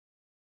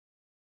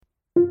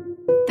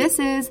This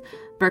is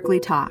Berkeley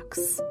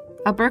Talks,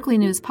 a Berkeley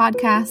News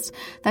podcast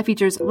that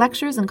features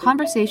lectures and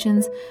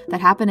conversations that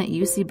happen at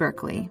UC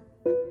Berkeley.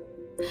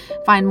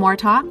 Find more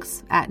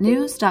talks at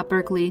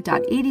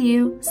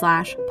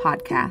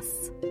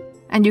news.berkeley.edu/podcasts.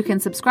 And you can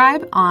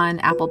subscribe on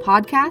Apple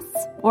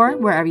Podcasts or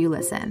wherever you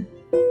listen.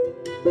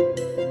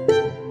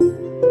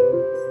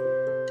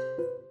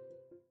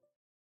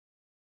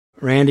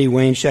 Randy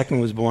Wayne Schekman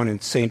was born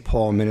in St.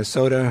 Paul,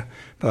 Minnesota,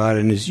 but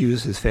in his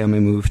youth his family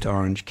moved to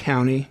Orange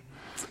County.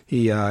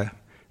 He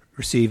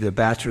received a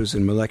bachelor's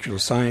in molecular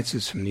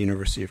sciences from the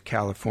University of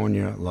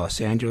California,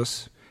 Los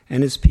Angeles,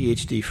 and his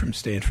PhD from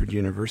Stanford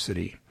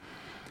University.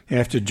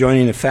 After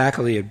joining the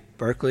faculty at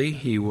Berkeley,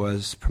 he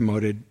was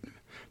promoted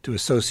to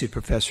associate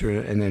professor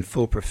and then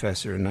full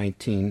professor in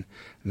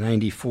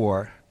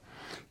 1994.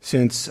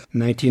 Since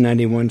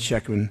 1991,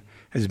 Schekman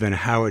has been a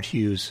Howard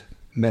Hughes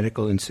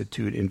Medical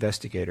Institute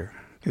investigator.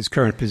 His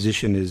current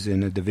position is in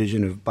the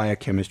Division of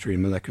Biochemistry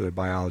and Molecular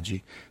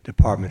Biology,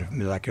 Department of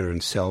Molecular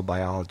and Cell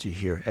Biology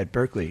here at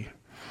Berkeley.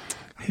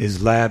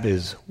 His lab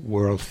is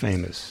world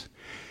famous.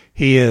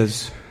 He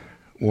has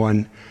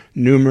won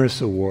numerous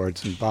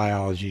awards in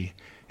biology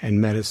and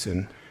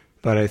medicine,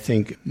 but I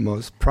think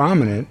most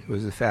prominent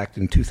was the fact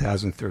in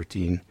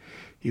 2013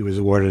 he was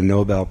awarded a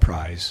Nobel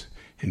Prize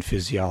in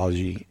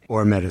physiology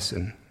or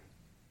medicine.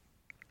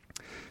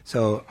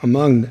 So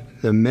among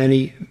the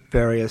many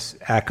various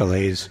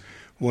accolades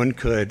one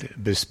could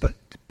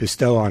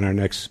bestow on our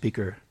next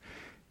speaker,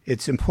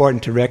 it's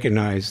important to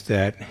recognize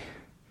that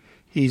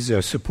he's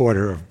a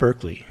supporter of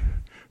Berkeley.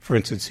 For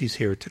instance, he's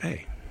here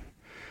today.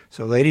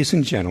 So ladies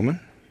and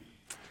gentlemen,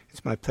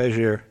 it's my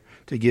pleasure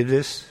to give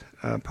this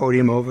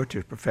podium over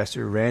to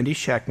Professor Randy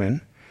Schekman.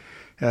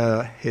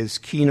 His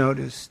keynote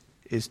is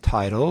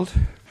titled,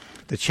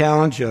 The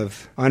Challenge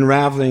of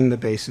Unraveling the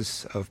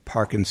Basis of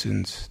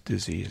Parkinson's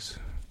Disease.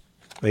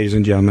 Ladies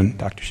and gentlemen,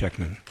 Dr.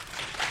 Schekman.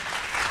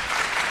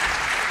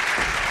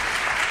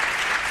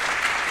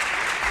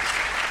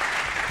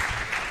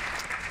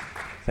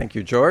 Thank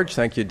you, George.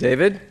 Thank you,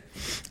 David.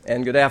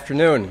 And good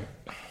afternoon.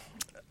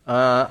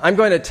 I'm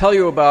going to tell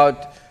you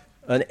about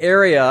an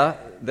area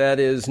that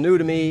is new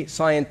to me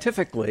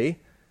scientifically,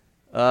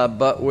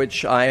 but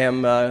which I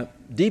am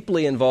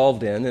deeply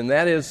involved in, and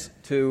that is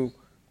to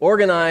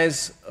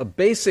organize a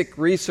basic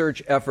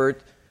research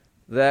effort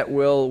that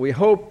will, we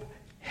hope,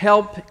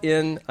 help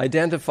in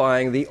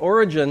identifying the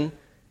origin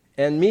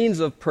and means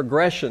of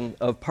progression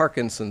of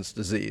Parkinson's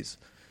disease.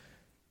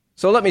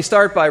 So let me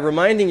start by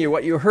reminding you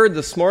what you heard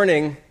this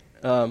morning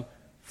from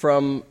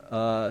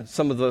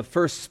some of the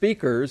first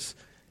speakers,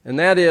 and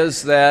that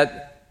is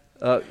that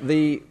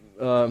the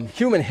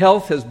human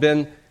health has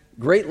been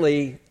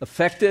greatly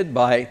affected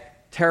by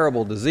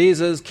terrible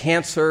diseases,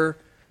 cancer,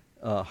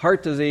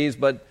 heart disease,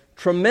 but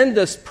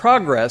tremendous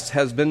progress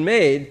has been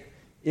made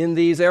in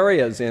these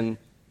areas. In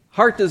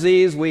heart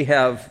disease, we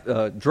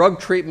have drug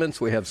treatments,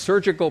 we have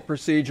surgical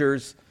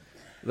procedures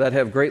that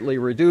have greatly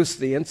reduced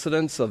the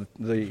incidence of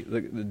the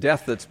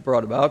death that's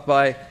brought about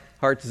by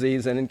heart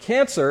disease. And in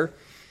cancer,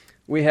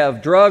 we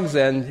have drugs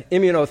and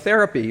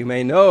immunotherapy. You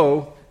may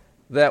know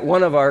that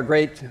one of our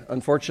great,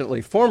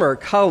 unfortunately, former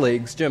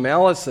colleagues, Jim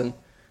Allison,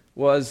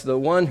 was the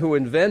one who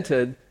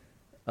invented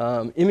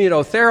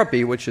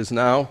immunotherapy, which is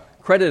now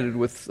credited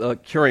with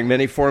curing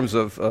many forms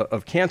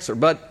of cancer.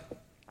 But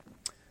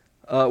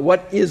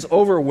what is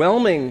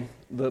overwhelming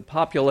the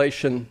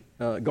population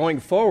going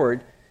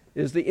forward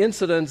is the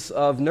incidence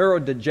of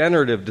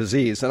neurodegenerative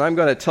disease. And I'm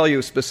going to tell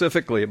you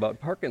specifically about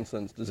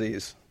Parkinson's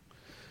disease.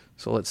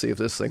 So let's see if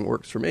this thing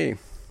works for me.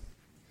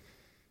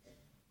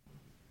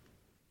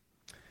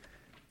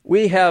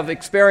 We have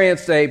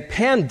experienced a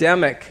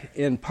pandemic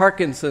in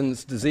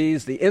Parkinson's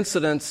disease. The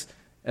incidence,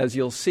 as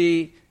you'll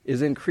see,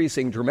 is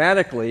increasing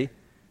dramatically,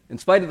 in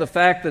spite of the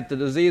fact that the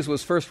disease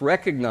was first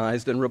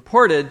recognized and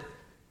reported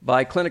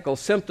by clinical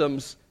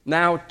symptoms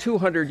now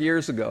 200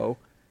 years ago.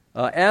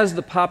 As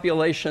the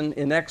population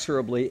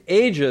inexorably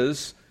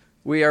ages,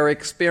 we are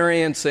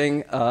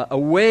experiencing a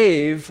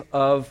wave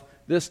of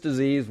this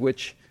disease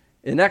which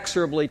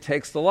inexorably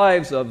takes the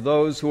lives of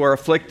those who are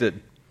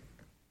afflicted.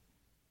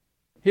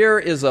 Here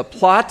is a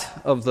plot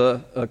of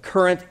the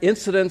current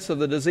incidence of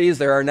the disease.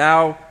 There are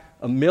now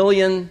 1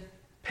 million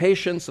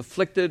patients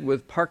afflicted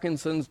with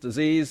Parkinson's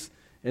disease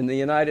in the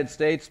United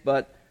States,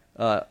 but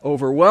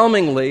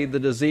overwhelmingly the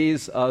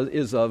disease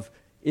is of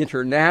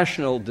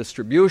international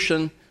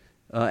distribution.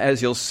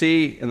 As you'll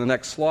see in the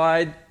next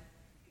slide,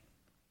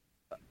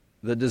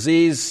 the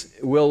disease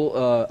will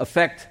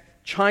affect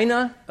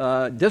China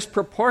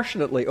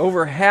disproportionately.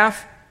 Over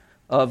half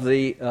of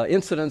the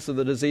incidence of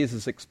the disease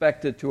is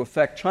expected to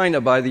affect China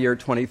by the year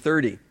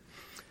 2030.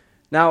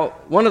 Now,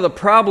 one of the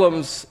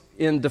problems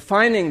in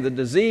defining the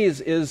disease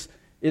is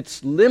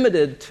it's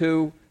limited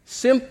to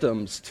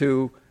symptoms,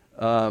 to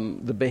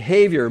the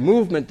behavior,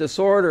 movement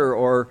disorder,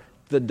 or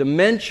the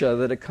dementia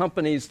that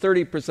accompanies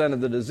 30%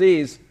 of the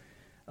disease.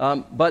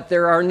 But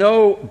there are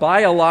no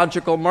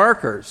biological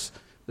markers.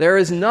 There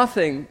is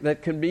nothing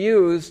that can be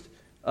used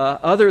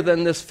other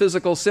than this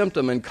physical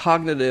symptom and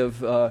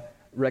cognitive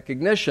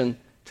recognition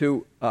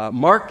to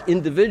mark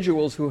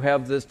individuals who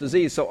have this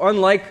disease. So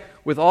unlike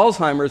with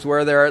Alzheimer's,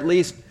 where there are at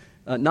least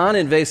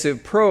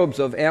non-invasive probes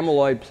of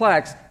amyloid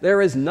plaques,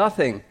 there is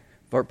nothing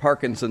for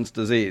Parkinson's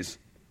disease.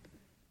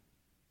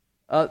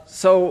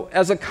 So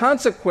as a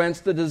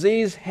consequence, the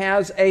disease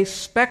has a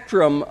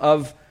spectrum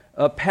of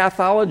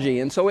pathology,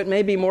 and so it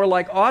may be more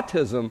like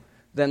autism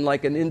than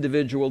like an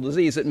individual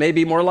disease. It may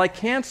be more like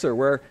cancer,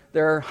 where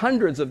there are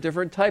hundreds of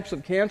different types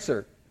of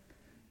cancer.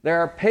 There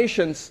are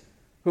patients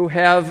who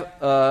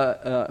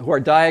are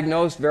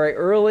diagnosed very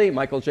early.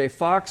 Michael J.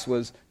 Fox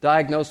was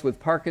diagnosed with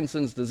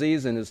Parkinson's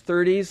disease in his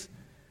 30s.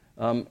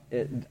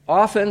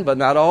 Often, but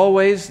not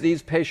always,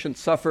 these patients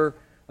suffer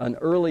an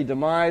early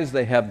demise.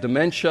 They have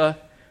dementia.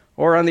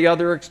 Or on the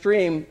other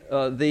extreme,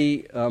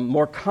 the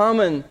more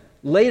common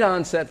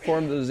late-onset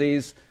form of the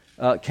disease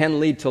can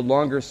lead to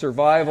longer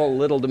survival,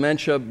 little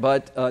dementia,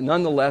 but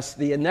nonetheless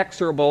the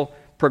inexorable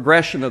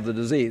progression of the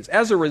disease.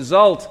 As a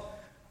result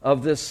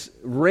of this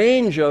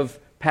range of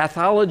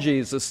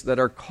pathologies that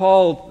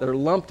are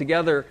lumped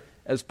together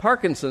as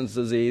Parkinson's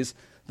disease,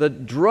 the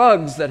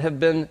drugs that have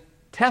been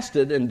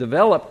tested and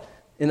developed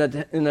in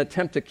an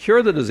attempt to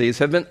cure the disease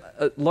have been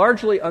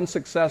largely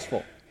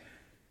unsuccessful.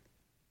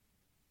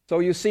 So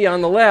you see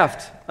on the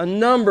left a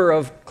number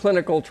of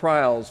clinical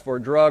trials for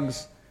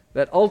drugs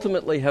that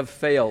ultimately have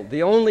failed.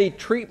 The only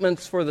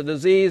treatments for the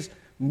disease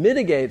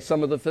mitigate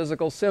some of the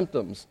physical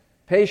symptoms.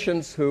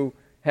 Patients who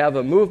have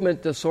a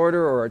movement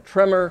disorder or a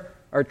tremor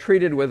are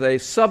treated with a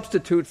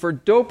substitute for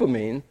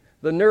dopamine,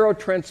 the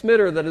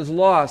neurotransmitter that is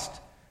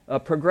lost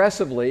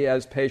progressively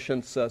as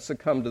patients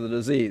succumb to the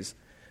disease.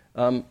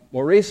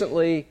 More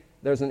recently,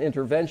 there's an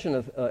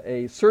intervention,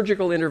 a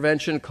surgical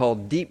intervention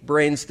called deep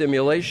brain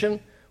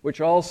stimulation, which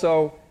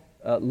also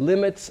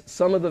limits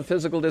some of the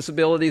physical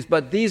disabilities.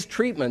 But these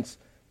treatments,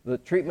 the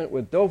treatment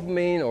with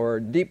dopamine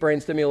or deep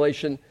brain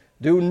stimulation,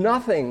 do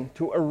nothing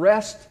to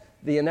arrest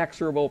the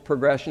inexorable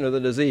progression of the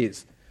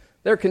disease.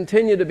 There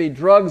continue to be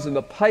drugs in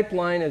the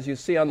pipeline, as you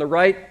see on the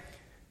right.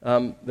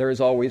 There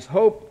is always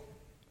hope,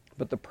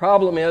 but the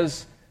problem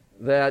is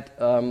that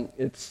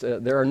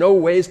there are no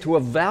ways to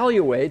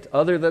evaluate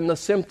other than the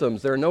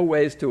symptoms. There are no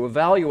ways to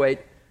evaluate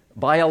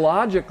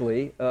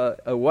biologically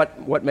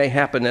what may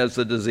happen as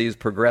the disease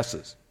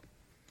progresses.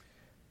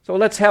 So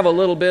let's have a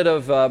little bit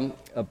of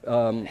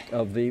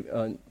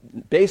the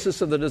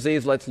basis of the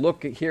disease. Let's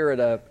look here at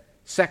a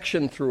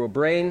section through a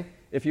brain.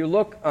 If you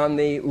look on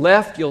the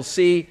left, you'll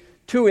see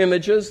two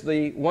images.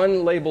 The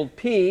one labeled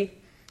P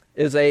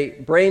is a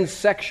brain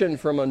section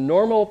from a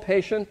normal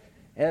patient,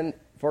 and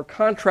for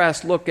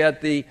contrast, look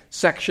at the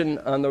section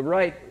on the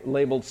right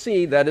labeled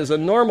C. That is a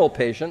normal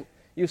patient.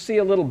 You see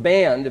a little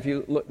band. If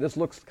you look, this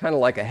looks kind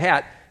of like a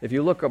hat. If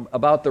you look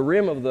about the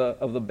rim of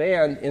the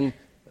band in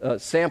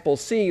sample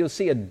C, you'll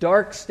see a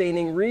dark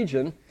staining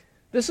region.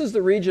 This is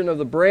the region of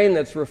the brain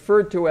that's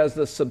referred to as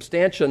the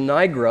substantia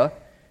nigra.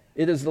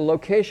 It is the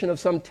location of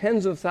some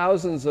tens of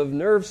thousands of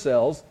nerve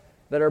cells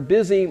that are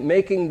busy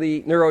making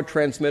the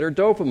neurotransmitter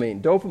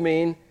dopamine.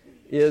 Dopamine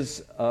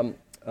is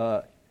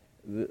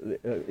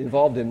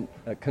involved in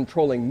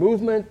controlling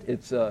movement.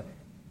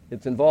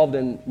 It's involved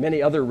in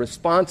many other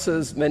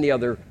responses, many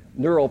other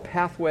neural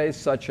pathways,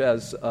 such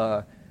as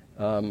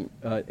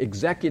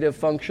executive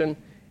function.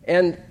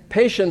 And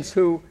patients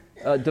who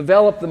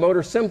develop the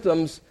motor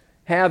symptoms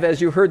have,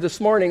 as you heard this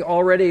morning,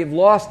 already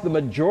lost the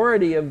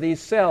majority of these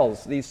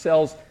cells. These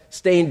cells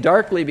stain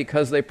darkly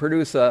because they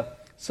produce a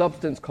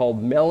substance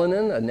called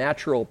melanin, a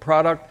natural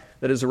product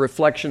that is a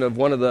reflection of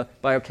one of the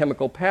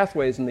biochemical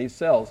pathways in these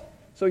cells.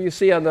 So you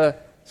see on the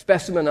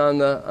specimen on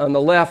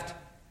the left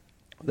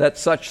that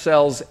such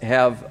cells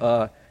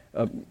have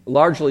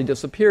largely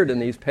disappeared in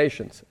these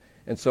patients,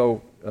 and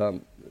so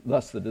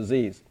thus the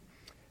disease.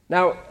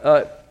 Now,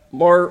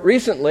 more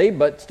recently,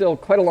 but still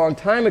quite a long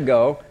time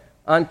ago,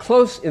 on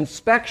close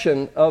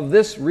inspection of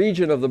this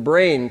region of the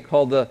brain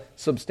called the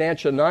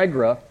substantia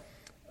nigra,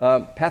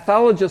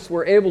 pathologists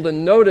were able to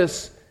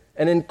notice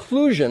an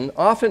inclusion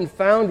often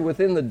found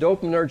within the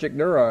dopaminergic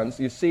neurons.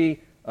 You see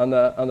on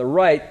the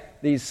right,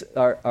 these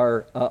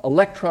are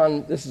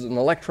electron. This is an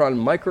electron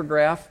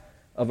micrograph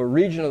of a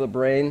region of the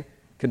brain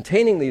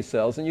containing these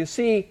cells, and you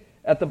see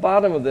at the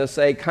bottom of this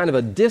a kind of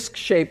a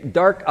disc-shaped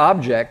dark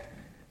object,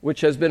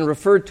 which has been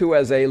referred to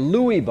as a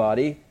Lewy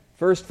body,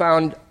 first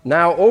found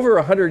now over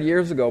 100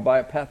 years ago by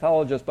a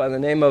pathologist by the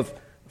name of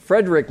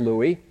Frederick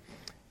Lewy.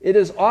 It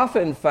is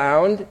often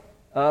found,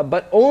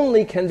 but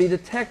only can be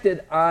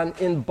detected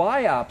in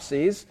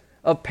biopsies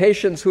of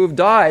patients who have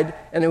died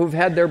and who have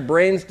had their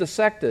brains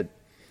dissected.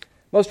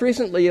 Most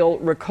recently, you'll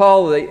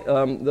recall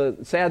the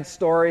sad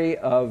story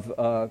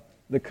of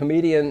the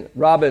comedian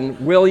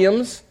Robin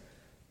Williams,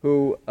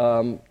 who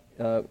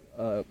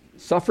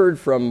suffered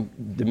from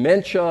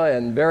dementia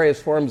and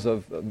various forms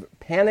of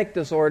panic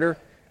disorder,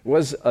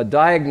 was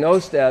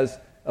diagnosed as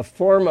a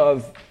form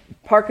of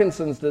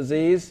Parkinson's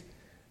disease,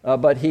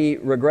 but he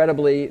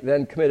regrettably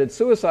then committed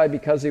suicide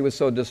because he was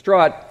so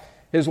distraught.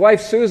 His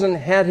wife Susan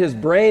had his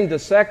brain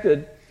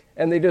dissected,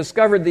 and they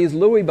discovered these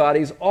Lewy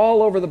bodies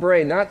all over the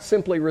brain, not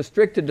simply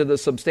restricted to the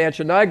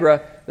substantia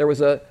nigra. There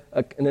was a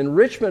an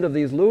enrichment of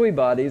these Lewy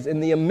bodies in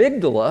the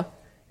amygdala,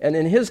 and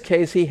in his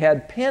case, he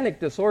had panic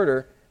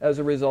disorder as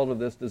a result of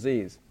this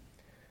disease.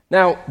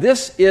 Now,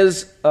 this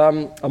is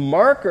a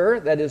marker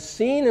that is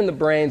seen in the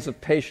brains of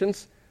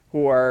patients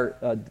who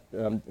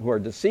are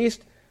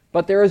deceased,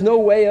 but there is no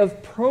way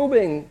of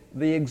probing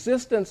the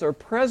existence or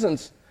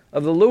presence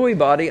of the Lewy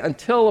body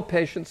until a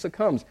patient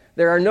succumbs.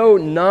 There are no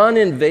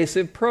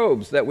non-invasive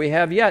probes that we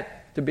have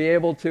yet to be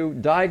able to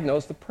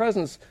diagnose the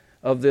presence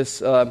of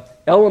this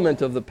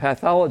element of the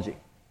pathology.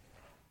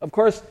 Of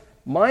course,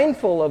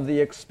 mindful of the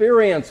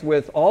experience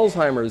with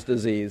Alzheimer's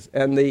disease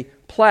and the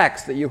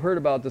plaques that you heard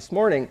about this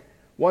morning,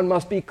 one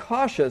must be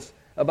cautious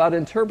about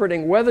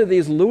interpreting whether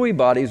these Lewy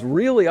bodies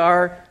really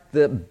are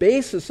the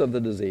basis of the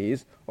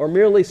disease or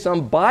merely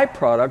some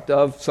byproduct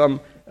of some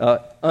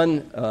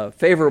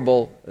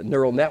unfavorable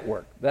neural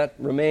network. That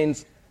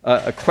remains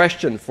a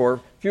question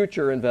for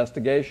future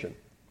investigation.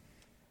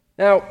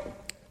 Now,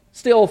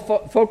 still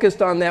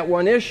focused on that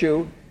one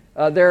issue,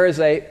 there is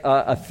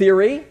a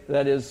theory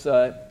that is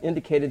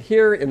indicated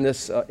here in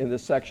this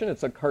section.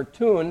 It's a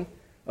cartoon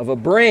of a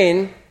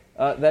brain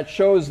that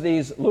shows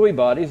these Lewy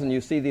bodies, and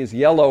you see these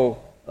yellow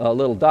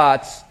little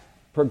dots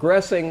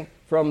progressing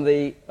from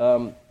the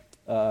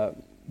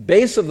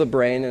base of the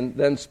brain and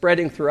then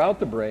spreading throughout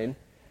the brain.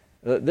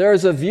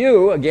 There's a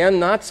view, again,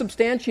 not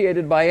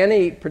substantiated by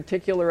any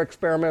particular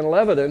experimental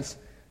evidence,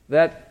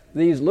 that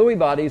these Lewy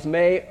bodies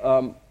may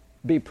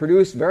be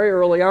produced very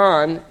early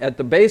on at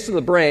the base of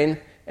the brain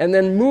and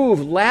then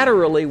move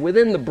laterally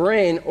within the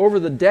brain over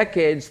the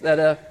decades that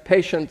a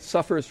patient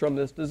suffers from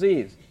this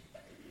disease.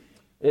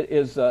 It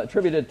is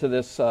attributed to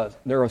this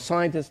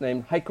neuroscientist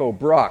named Heiko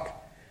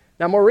Brock.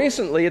 Now, more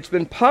recently, it's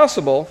been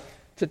possible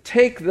to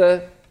take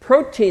the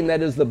protein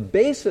that is the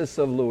basis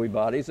of Lewy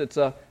bodies. It's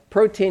a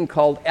protein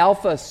called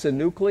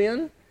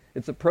alpha-synuclein.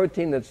 It's a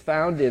protein that's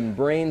found in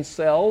brain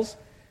cells.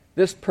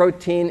 This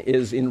protein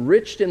is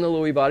enriched in the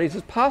Lewy bodies.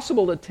 It's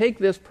possible to take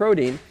this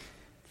protein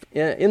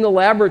in the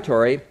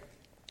laboratory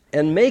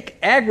and make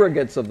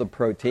aggregates of the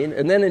protein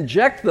and then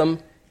inject them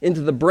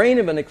into the brain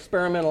of an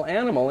experimental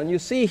animal. And you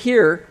see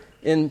here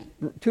in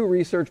 2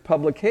 research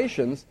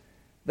publications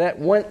that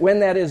when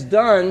that is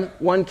done,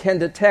 one can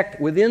detect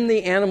within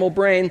the animal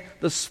brain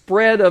the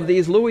spread of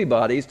these Lewy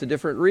bodies to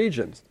different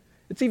regions.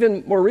 It's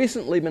even more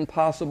recently been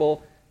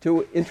possible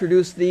to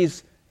introduce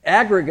these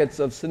aggregates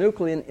of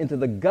synuclein into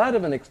the gut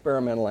of an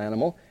experimental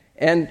animal,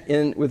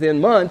 and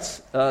within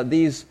months,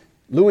 these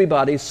Lewy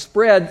bodies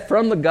spread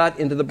from the gut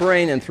into the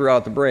brain and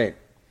throughout the brain.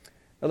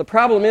 Now, the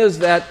problem is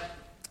that,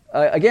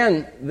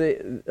 again,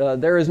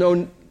 there is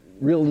no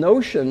real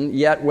notion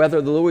yet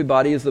whether the Lewy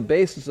body is the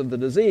basis of the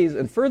disease,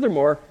 and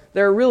furthermore,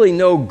 there are really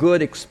no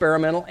good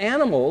experimental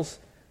animals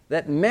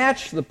that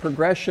match the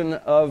progression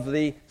of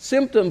the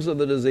symptoms of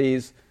the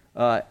disease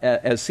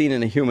as seen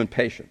in a human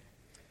patient.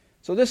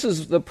 So this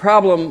is the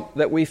problem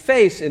that we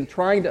face in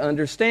trying to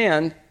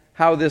understand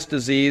how this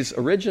disease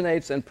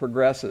originates and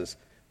progresses.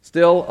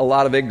 Still a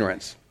lot of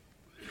ignorance.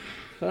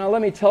 So now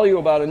let me tell you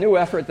about a new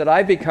effort that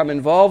I've become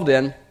involved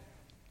in.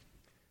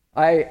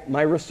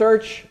 My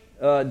research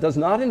does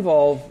not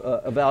involve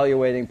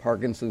evaluating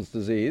Parkinson's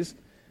disease,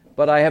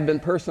 but I have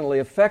been personally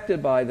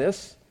affected by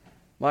this.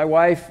 My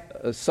wife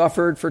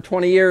suffered for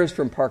 20 years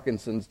from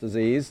Parkinson's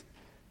disease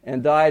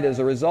and died as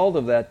a result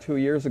of that 2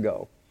 years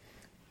ago.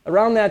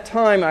 Around that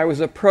time, I was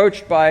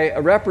approached by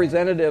a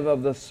representative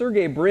of the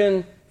Sergey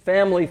Brin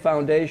Family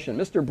Foundation.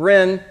 Mr.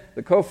 Brin,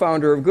 the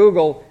co-founder of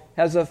Google,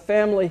 has a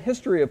family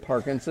history of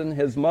Parkinson.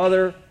 His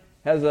mother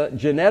has a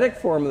genetic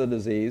form of the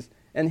disease,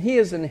 and he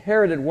has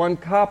inherited one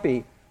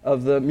copy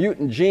of the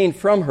mutant gene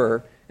from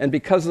her, and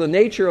because of the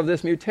nature of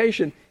this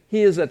mutation,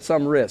 he is at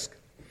some risk.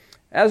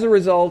 As a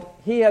result,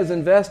 he has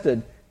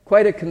invested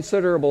quite a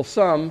considerable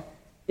sum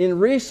in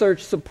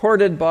research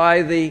supported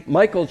by the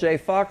Michael J.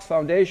 Fox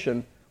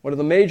Foundation, one of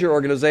the major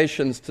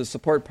organizations to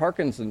support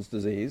Parkinson's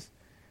disease.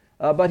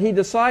 But he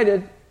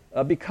decided,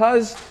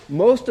 because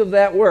most of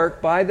that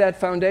work by that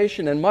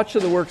foundation and much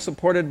of the work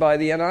supported by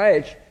the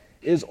NIH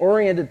is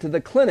oriented to the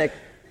clinic,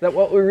 that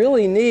what we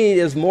really need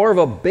is more of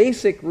a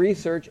basic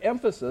research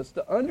emphasis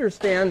to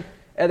understand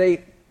at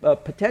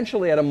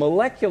potentially at a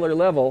molecular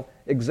level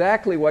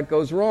exactly what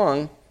goes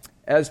wrong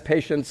as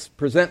patients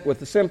present with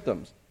the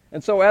symptoms.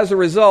 And so as a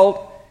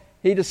result,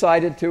 he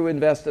decided to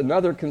invest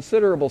another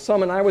considerable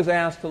sum, and I was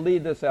asked to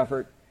lead this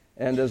effort.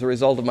 And as a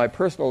result of my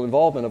personal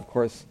involvement, of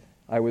course,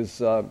 I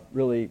was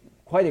really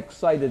quite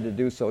excited to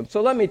do so. And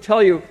so let me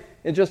tell you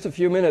in just a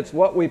few minutes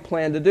what we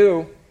plan to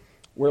do.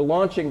 We're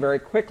launching very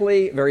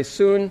quickly, very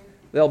soon.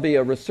 There'll be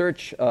a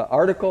research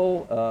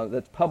article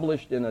that's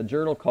published in a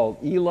journal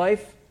called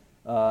eLife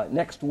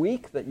next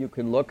week that you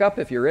can look up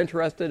if you're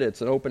interested.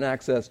 It's an open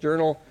access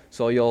journal,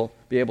 so you'll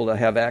be able to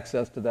have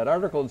access to that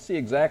article and see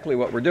exactly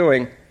what we're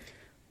doing.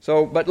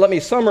 So, but let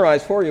me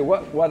summarize for you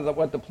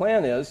what the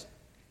plan is.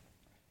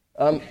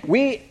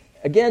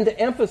 Again, to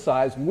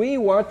emphasize, we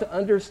want to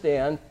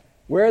understand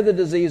where the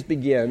disease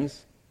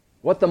begins,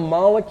 what the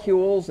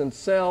molecules and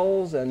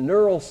cells and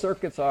neural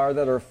circuits are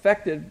that are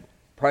affected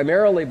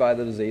primarily by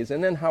the disease,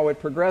 and then how it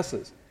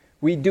progresses.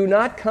 We do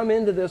not come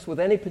into this with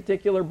any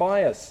particular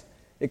bias,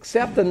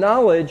 except the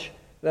knowledge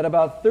that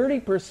about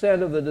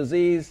 30% of the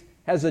disease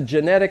has a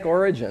genetic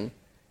origin.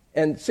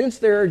 And since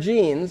there are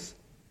genes,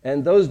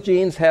 and those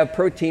genes have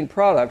protein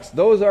products,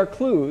 those are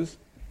clues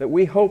that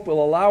we hope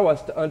will allow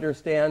us to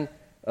understand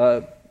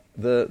the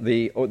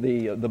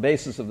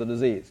basis of the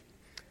disease.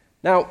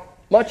 Now,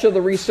 much of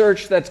the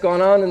research that's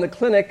gone on in the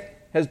clinic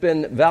has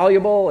been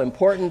valuable,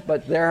 important,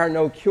 but there are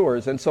no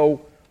cures. And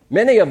so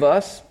many of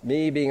us,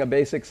 me being a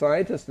basic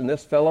scientist and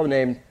this fellow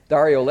named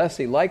Dario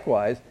Lessi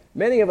likewise,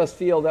 many of us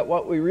feel that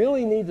what we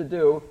really need to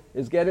do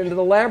is get into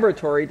the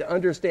laboratory to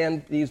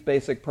understand these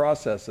basic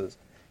processes.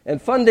 And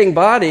funding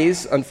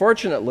bodies,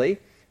 unfortunately,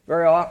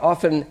 very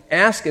often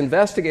ask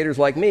investigators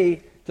like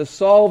me to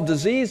solve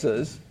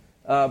diseases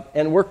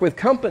and work with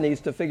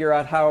companies to figure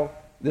out how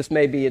this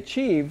may be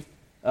achieved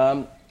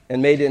and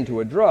made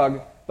into a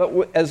drug.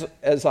 But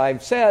as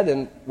I've said,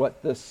 and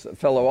what this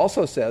fellow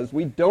also says,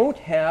 we don't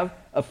have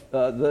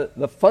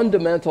the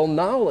fundamental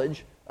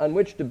knowledge on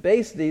which to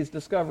base these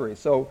discoveries.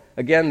 So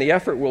again, the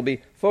effort will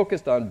be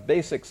focused on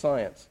basic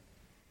science.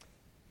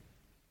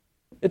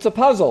 It's a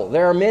puzzle.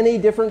 There are many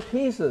different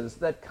pieces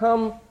that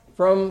come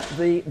from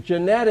the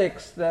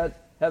genetics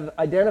that have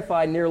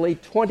identified nearly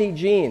 20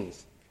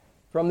 genes.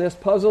 From this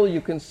puzzle, you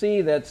can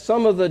see that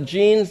some of the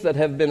genes that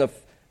have been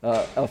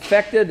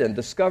affected and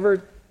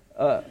discovered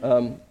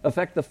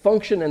affect the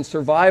function and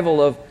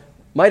survival of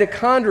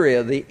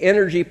mitochondria, the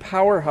energy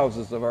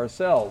powerhouses of our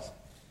cells.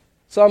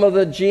 Some of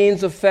the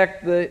genes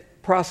affect the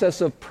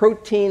process of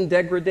protein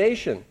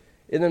degradation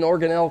in an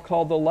organelle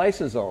called the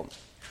lysosome.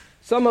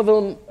 Some of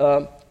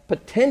them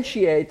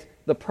potentiate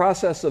the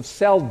process of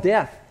cell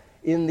death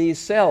in these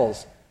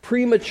cells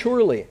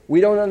prematurely.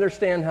 We don't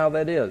understand how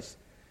that is.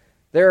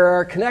 There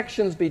are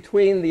connections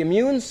between the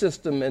immune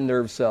system and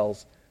nerve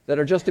cells that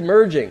are just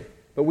emerging,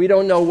 but we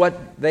don't know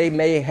what they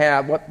may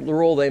have, what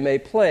role they may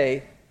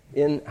play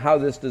in how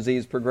this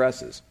disease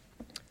progresses.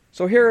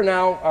 So here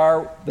now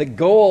are the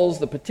goals,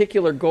 the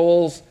particular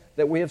goals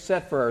that we have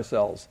set for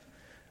ourselves.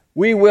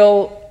 We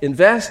will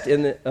invest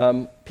in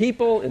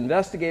people,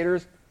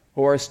 investigators,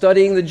 who are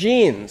studying the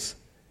genes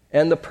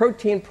and the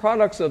protein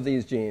products of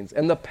these genes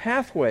and the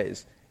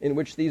pathways in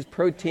which these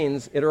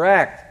proteins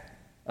interact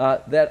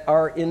that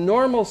are in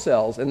normal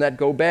cells and that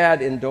go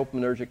bad in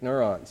dopaminergic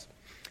neurons.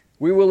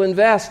 We will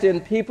invest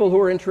in people who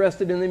are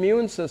interested in the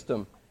immune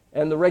system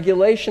and the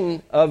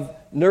regulation of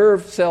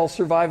nerve cell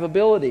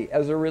survivability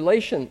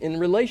in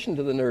relation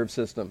to the nerve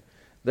system.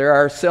 There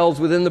are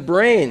cells within the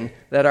brain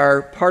that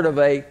are part of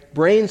a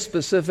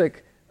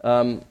brain-specific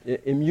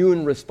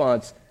immune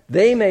response.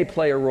 They may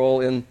play a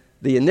role in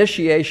the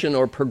initiation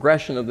or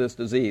progression of this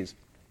disease.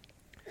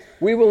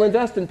 We will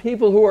invest in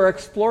people who are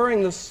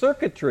exploring the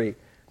circuitry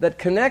that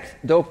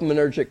connect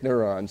dopaminergic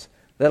neurons,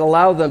 that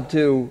allow them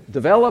to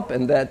develop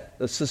and that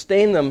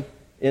sustain them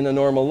in a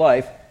normal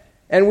life.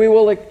 And we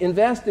will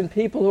invest in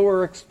people who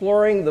are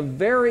exploring the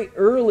very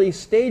early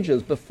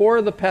stages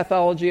before the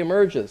pathology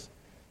emerges.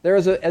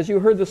 As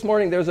you heard this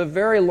morning, there's a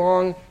very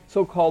long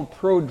so-called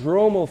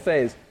prodromal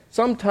phase,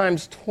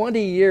 sometimes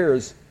 20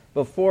 years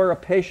before a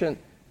patient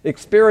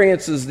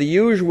experiences the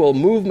usual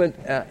movement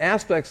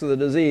aspects of the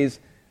disease,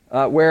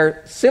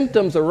 where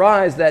symptoms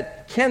arise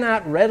that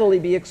cannot readily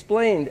be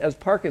explained as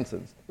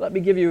Parkinson's. Let me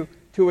give you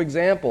 2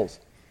 examples.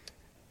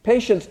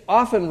 Patients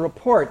often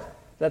report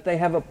that they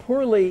have a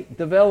poorly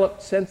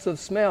developed sense of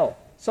smell,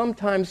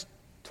 sometimes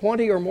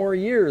 20 or more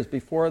years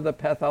before the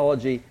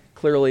pathology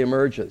clearly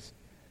emerges.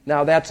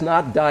 Now, that's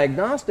not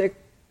diagnostic.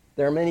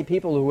 There are many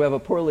people who have a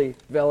poorly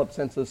developed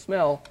sense of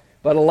smell,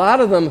 but a lot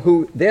of them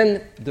who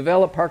then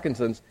develop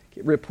Parkinson's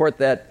report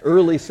that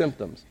early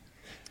symptoms.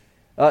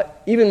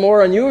 Even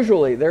more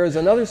unusually, there is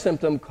another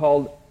symptom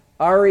called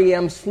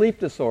REM sleep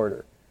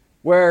disorder,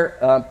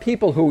 where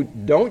people who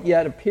don't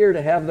yet appear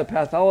to have the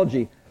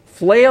pathology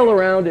flail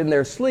around in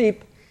their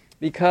sleep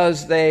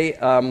because they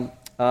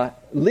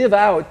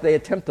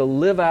attempt to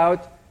live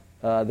out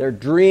their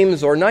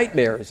dreams or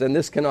nightmares, and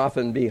this can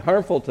often be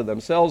harmful to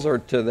themselves or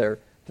to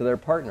their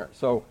partner.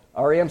 So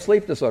REM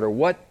sleep disorder,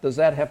 what does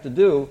that have to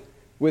do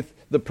with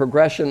the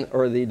progression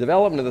or the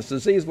development of this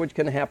disease, which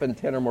can happen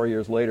 10 or more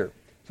years later?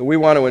 So we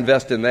want to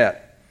invest in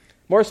that.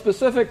 More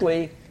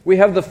specifically, we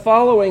have the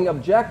following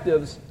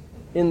objectives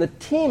in the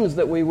teams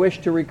that we wish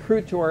to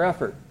recruit to our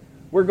effort.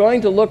 We're going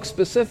to look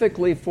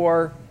specifically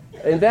for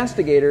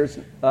investigators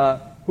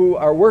who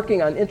are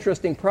working on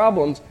interesting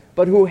problems,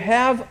 but who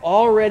have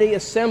already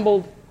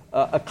assembled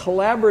a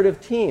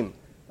collaborative team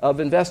of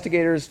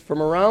investigators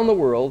from around the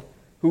world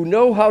who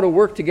know how to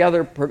work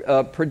together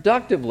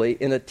productively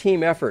in a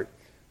team effort.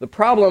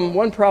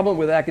 One problem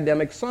with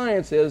academic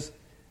science is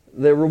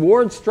the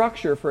reward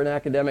structure for an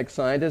academic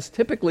scientist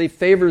typically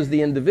favors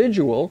the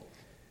individual,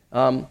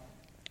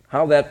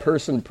 how that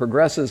person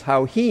progresses,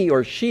 how he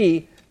or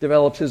she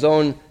develops his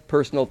own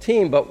personal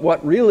team. But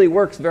what really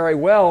works very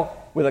well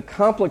with a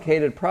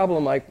complicated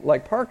problem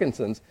like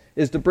Parkinson's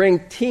is to bring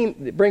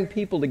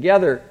people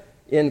together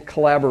in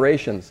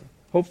collaborations,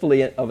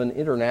 hopefully of an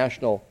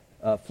international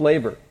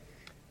flavor.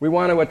 We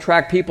want to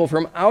attract people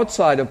from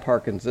outside of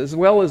Parkinson's as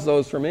well as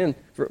those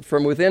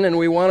from within, and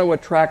we want to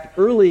attract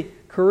early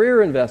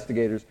career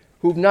investigators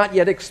who've not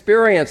yet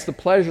experienced the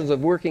pleasures of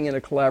working in a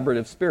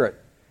collaborative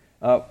spirit.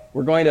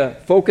 We're going to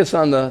focus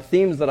on the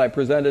themes that I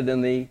presented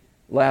in the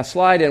last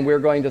slide, and we're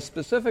going to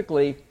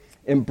specifically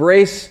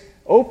embrace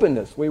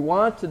openness. We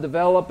want to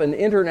develop an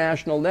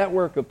international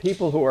network of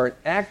people who are in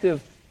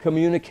active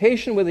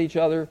communication with each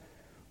other,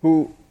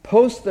 who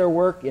post their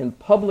work in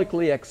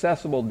publicly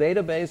accessible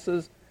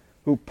databases,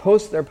 who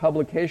post their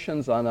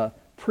publications on a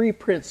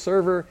preprint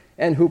server,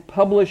 and who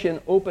publish in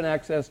open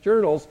access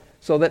journals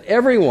so that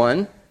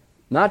everyone,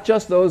 not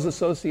just those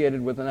associated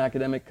with an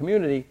academic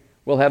community,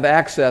 will have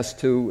access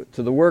to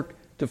the work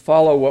to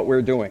follow what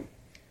we're doing.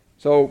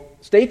 So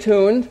stay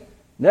tuned.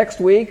 Next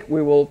week,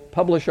 we will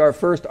publish our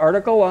first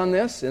article on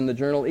this in the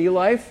journal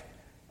eLife,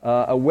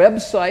 a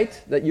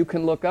website that you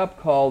can look up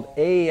called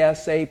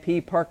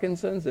ASAP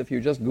Parkinson's. If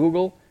you just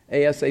Google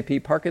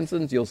ASAP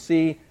Parkinson's, you'll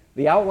see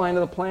the outline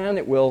of the plan.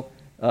 It will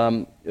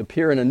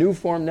appear in a new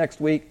form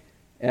next week,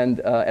 and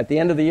at the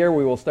end of the year,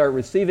 we will start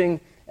receiving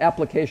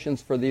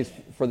applications for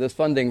this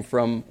funding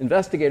from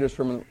investigators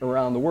from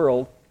around the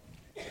world.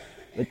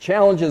 The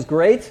challenge is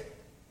great,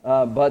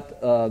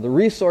 but the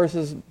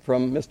resources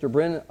from Mr.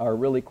 Brin are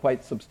really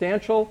quite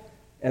substantial,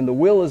 and the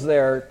will is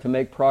there to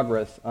make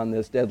progress on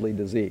this deadly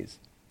disease.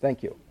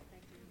 Thank you.